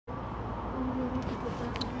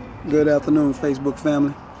Good afternoon, Facebook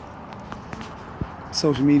family,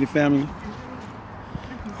 social media family.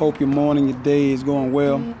 Hope your morning, your day is going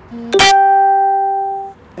well.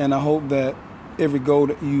 And I hope that every goal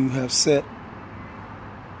that you have set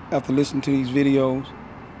after listening to these videos,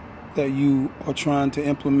 that you are trying to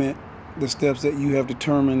implement the steps that you have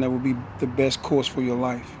determined that will be the best course for your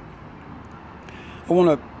life. I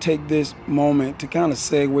want to take this moment to kind of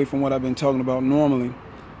segue from what I've been talking about normally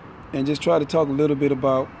and just try to talk a little bit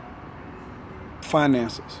about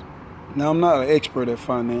finances. Now, I'm not an expert at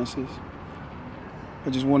finances. I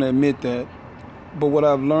just want to admit that. But what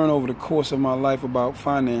I've learned over the course of my life about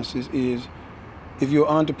finances is if you're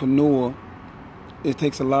an entrepreneur, it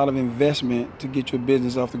takes a lot of investment to get your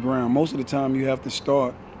business off the ground. Most of the time, you have to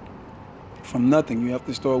start from nothing. You have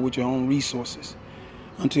to start with your own resources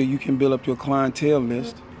until you can build up your clientele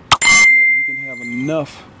list and that you can have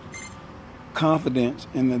enough confidence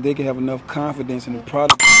and that they can have enough confidence in the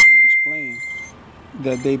product that you're displaying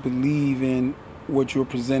that they believe in what you're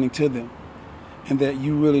presenting to them and that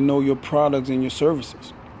you really know your products and your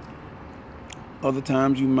services. Other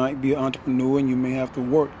times you might be an entrepreneur and you may have to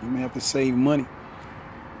work. You may have to save money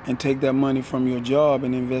and take that money from your job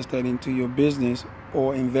and invest that into your business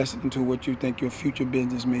or invest it into what you think your future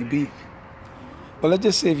business may be. But let's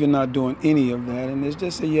just say if you're not doing any of that, and let's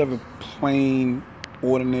just say you have a plain,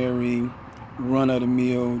 ordinary,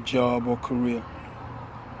 run-of-the-mill job or career.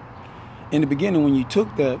 In the beginning, when you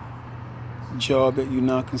took that job that you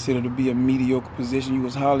now consider to be a mediocre position, you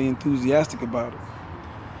was highly enthusiastic about it.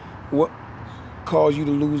 What caused you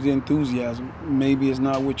to lose the enthusiasm? Maybe it's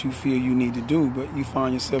not what you feel you need to do, but you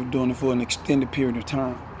find yourself doing it for an extended period of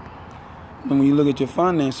time. And when you look at your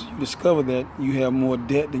finances, you discover that you have more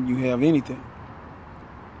debt than you have anything.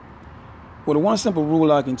 Well, the one simple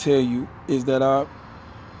rule I can tell you is that I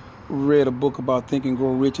read a book about Think and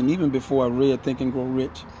Grow Rich, and even before I read Think and Grow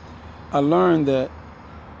Rich, I learned that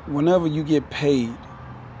whenever you get paid,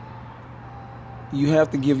 you have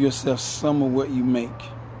to give yourself some of what you make.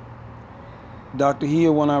 Dr.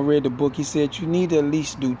 Hill, when I read the book, he said you need to at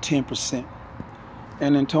least do 10%.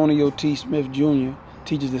 And Antonio T. Smith Jr.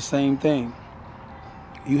 teaches the same thing.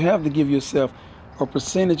 You have to give yourself a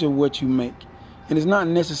percentage of what you make. And it's not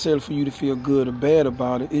necessarily for you to feel good or bad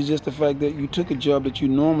about it. It's just the fact that you took a job that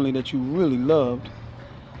you really loved,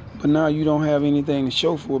 but now you don't have anything to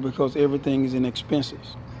show for it because everything is in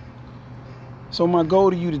expenses. So my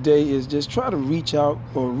goal to you today is just try to reach out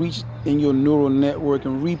or reach in your neural network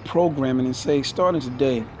and reprogram it and say, starting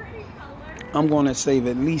today, I'm going to save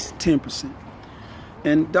at least 10%.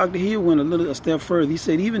 And Dr. Hill went a step further. He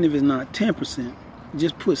said, even if it's not 10%,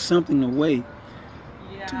 just put something away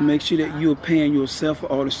to make sure that you're paying yourself for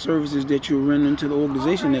all the services that you're rendering to the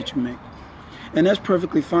organization that you make. And that's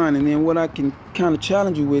perfectly fine. And then what I can kind of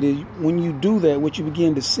challenge you with is when you do that, what you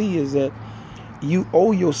begin to see is that you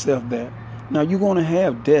owe yourself that. Now, you're going to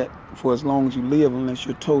have debt for as long as you live unless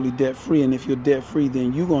you're totally debt-free. And if you're debt-free,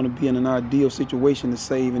 then you're going to be in an ideal situation to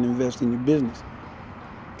save and invest in your business.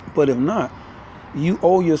 But if not, you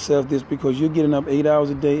owe yourself this because you're getting up 8 hours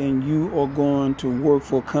a day and you are going to work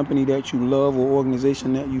for a company that you love or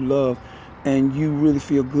organization that you love, and you really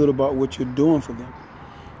feel good about what you're doing for them.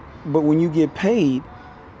 But when you get paid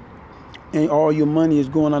and all your money is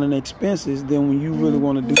going on in expenses, then when you really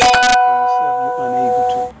want to do something for yourself, you're unable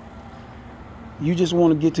to. You just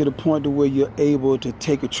want to get to the point to where you're able to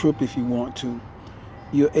take a trip if you want to.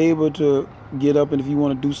 You're able to get up, and if you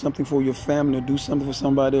want to do something for your family or do something for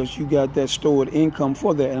somebody else, you got that stored income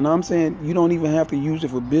for that. And I'm saying you don't even have to use it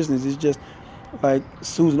for business. It's just like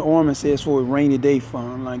Susan Orman says, for a rainy day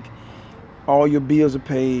fund. Like all your bills are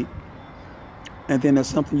paid, and then there's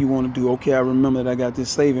something you want to do. Okay, I remember that I got this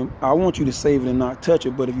saving. I want you to save it and not touch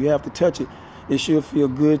it. But if you have to touch it, it should feel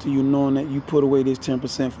good to you knowing that you put away this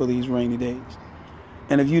 10% for these rainy days.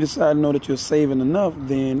 And if you decide to know that you're saving enough,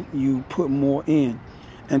 then you put more in.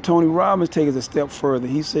 And Tony Robbins takes it a step further.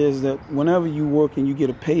 He says that whenever you work and you get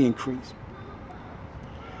a pay increase,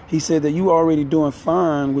 he said that you already doing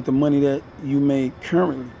fine with the money that you make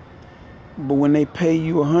currently. But when they pay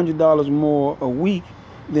you $100 more a week,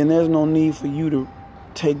 then there's no need for you to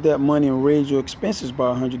take that money and raise your expenses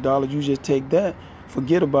by $100. You just take that,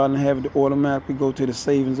 forget about it, and have it automatically go to the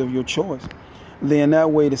savings of your choice. Then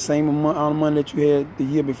that way, the same amount of money that you had the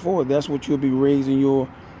year before, that's what you'll be raising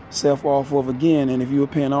yourself off of again. And if you were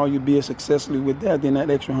paying all your bills successfully with that, then that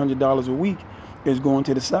extra $100 a week is going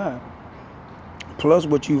to the side, plus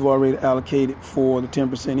what you've already allocated for the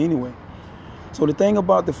 10% anyway. So the thing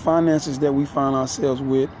about the finances that we find ourselves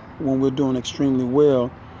with when we're doing extremely well,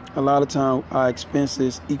 a lot of time our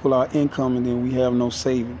expenses equal our income, and then we have no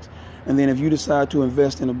savings. And then if you decide to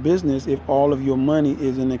invest in a business, if all of your money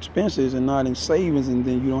is in expenses and not in savings, and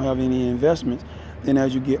then you don't have any investments, then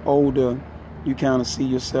as you get older, you kind of see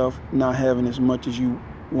yourself not having as much as you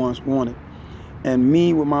once wanted. And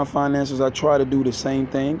me, with my finances, I try to do the same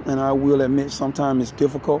thing. And I will admit sometimes it's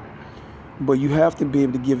difficult, but you have to be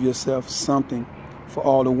able to give yourself something for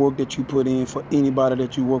all the work that you put in, for anybody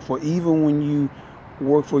that you work for. Even when you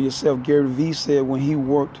work for yourself, Gary Vee said when he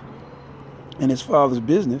worked in his father's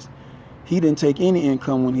business, he didn't take any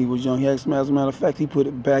income when he was young. As a matter of fact, he put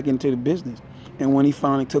it back into the business. And when he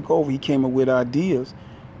finally took over, he came up with ideas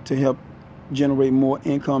to help generate more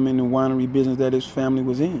income in the winery business that his family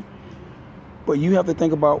was in. But you have to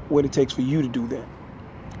think about what it takes for you to do that.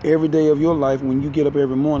 Every day of your life, when you get up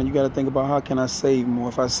every morning, you got to think about, how can I save more?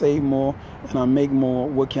 If I save more and I make more,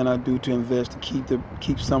 what can I do to invest to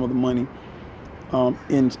keep some of the money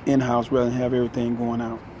in-house rather than have everything going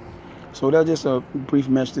out? So that's just a brief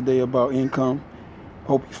message today about income.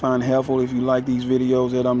 Hope you find it helpful. If you like these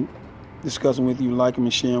videos that I'm discussing with you, like them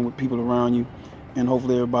and share them with people around you. And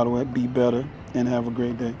hopefully everybody will be better and have a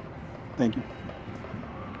great day. Thank you.